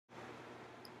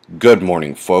Good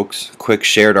morning, folks. Quick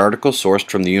shared article sourced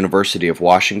from the University of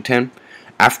Washington.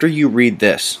 After you read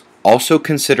this, also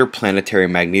consider planetary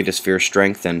magnetosphere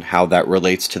strength and how that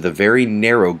relates to the very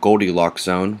narrow Goldilocks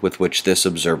zone with which this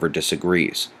observer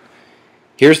disagrees.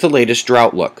 Here's the latest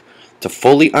drought look. To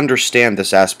fully understand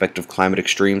this aspect of climate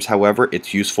extremes, however,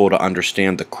 it's useful to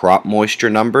understand the crop moisture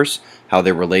numbers, how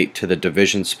they relate to the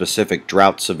division-specific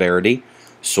drought severity.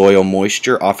 Soil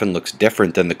moisture often looks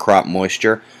different than the crop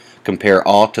moisture. Compare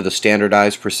all to the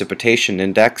standardized precipitation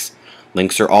index.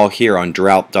 Links are all here on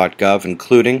drought.gov,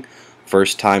 including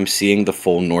first time seeing the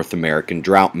full North American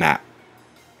drought map.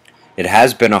 It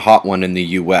has been a hot one in the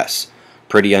US,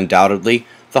 pretty undoubtedly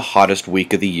the hottest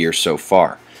week of the year so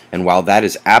far. And while that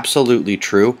is absolutely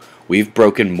true, we've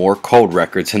broken more cold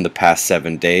records in the past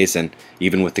 7 days, and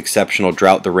even with exceptional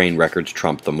drought, the rain records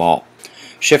trump them all.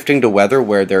 Shifting to weather,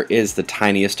 where there is the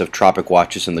tiniest of tropic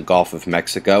watches in the Gulf of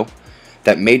Mexico,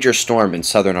 that major storm in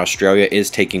southern Australia is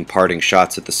taking parting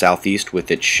shots at the southeast with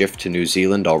its shift to New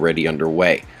Zealand already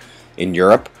underway. In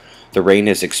Europe, the rain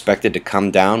is expected to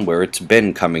come down where it's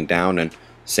been coming down, and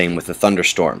same with the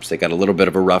thunderstorms. They got a little bit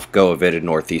of a rough go of it in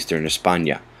northeastern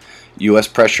España. U.S.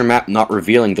 pressure map not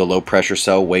revealing the low pressure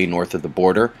cell way north of the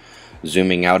border.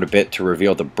 Zooming out a bit to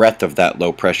reveal the breadth of that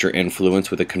low pressure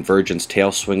influence with a convergence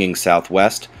tail swinging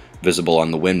southwest, visible on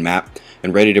the wind map,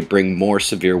 and ready to bring more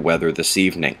severe weather this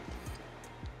evening.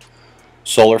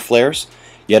 Solar flares,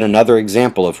 yet another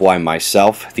example of why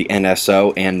myself, the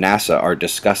NSO, and NASA are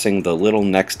discussing the little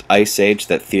next ice age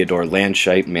that Theodore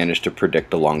Landscheid managed to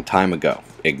predict a long time ago.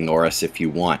 Ignore us if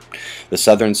you want. The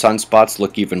southern sunspots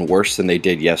look even worse than they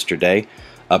did yesterday.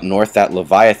 Up north, that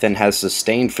Leviathan has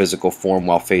sustained physical form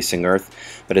while facing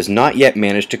Earth, but has not yet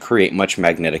managed to create much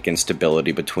magnetic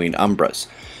instability between umbras.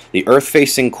 The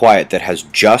Earth-facing quiet that has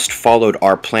just followed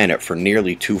our planet for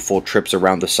nearly 2 full trips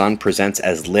around the Sun presents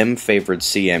as limb-favored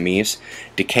CMEs,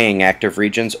 decaying active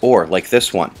regions, or, like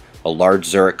this one, a large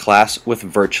Zurich class with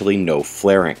virtually no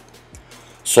flaring.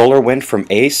 Solar wind from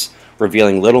ACE,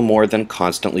 revealing little more than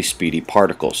constantly speedy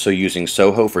particles. So using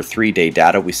SOHO for 3-day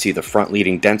data, we see the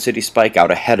front-leading density spike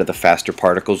out ahead of the faster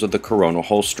particles of the coronal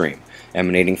hole stream,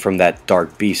 emanating from that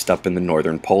dark beast up in the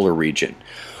northern polar region.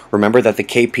 Remember that the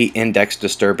KP index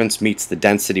disturbance meets the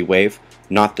density wave,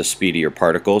 not the speedier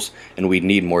particles, and we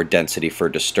need more density for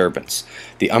disturbance.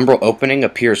 The umbral opening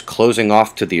appears closing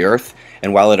off to the Earth,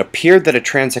 and while it appeared that a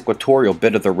transequatorial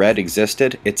bit of the red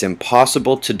existed, it's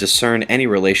impossible to discern any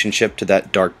relationship to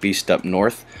that dark beast up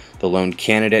north. The lone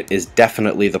candidate is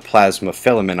definitely the plasma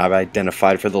filament I've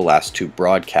identified for the last 2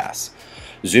 broadcasts.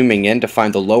 Zooming in to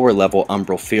find the lower level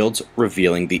umbral fields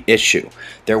revealing the issue.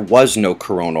 There was no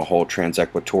coronal hole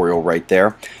transequatorial right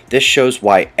there. This shows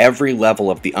why every level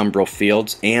of the umbral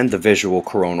fields and the visual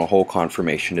coronal hole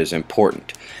conformation is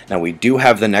important. Now we do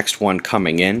have the next one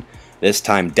coming in, this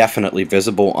time definitely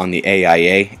visible on the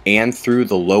AIA and through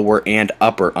the lower and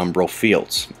upper umbral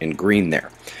fields, in green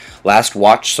there. Last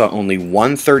watch saw only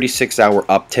one 36-hour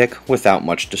uptick without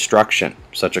much destruction.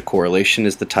 Such a correlation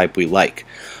is the type we like.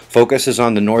 Focus is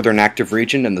on the northern active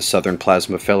region and the southern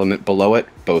plasma filament below it,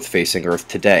 both facing Earth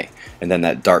today, and then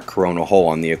that dark coronal hole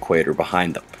on the equator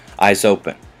behind them. Eyes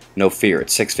open. No fear,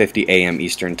 it's 6:50 a.m.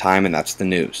 Eastern Time, and that's the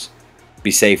news.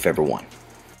 Be safe, everyone.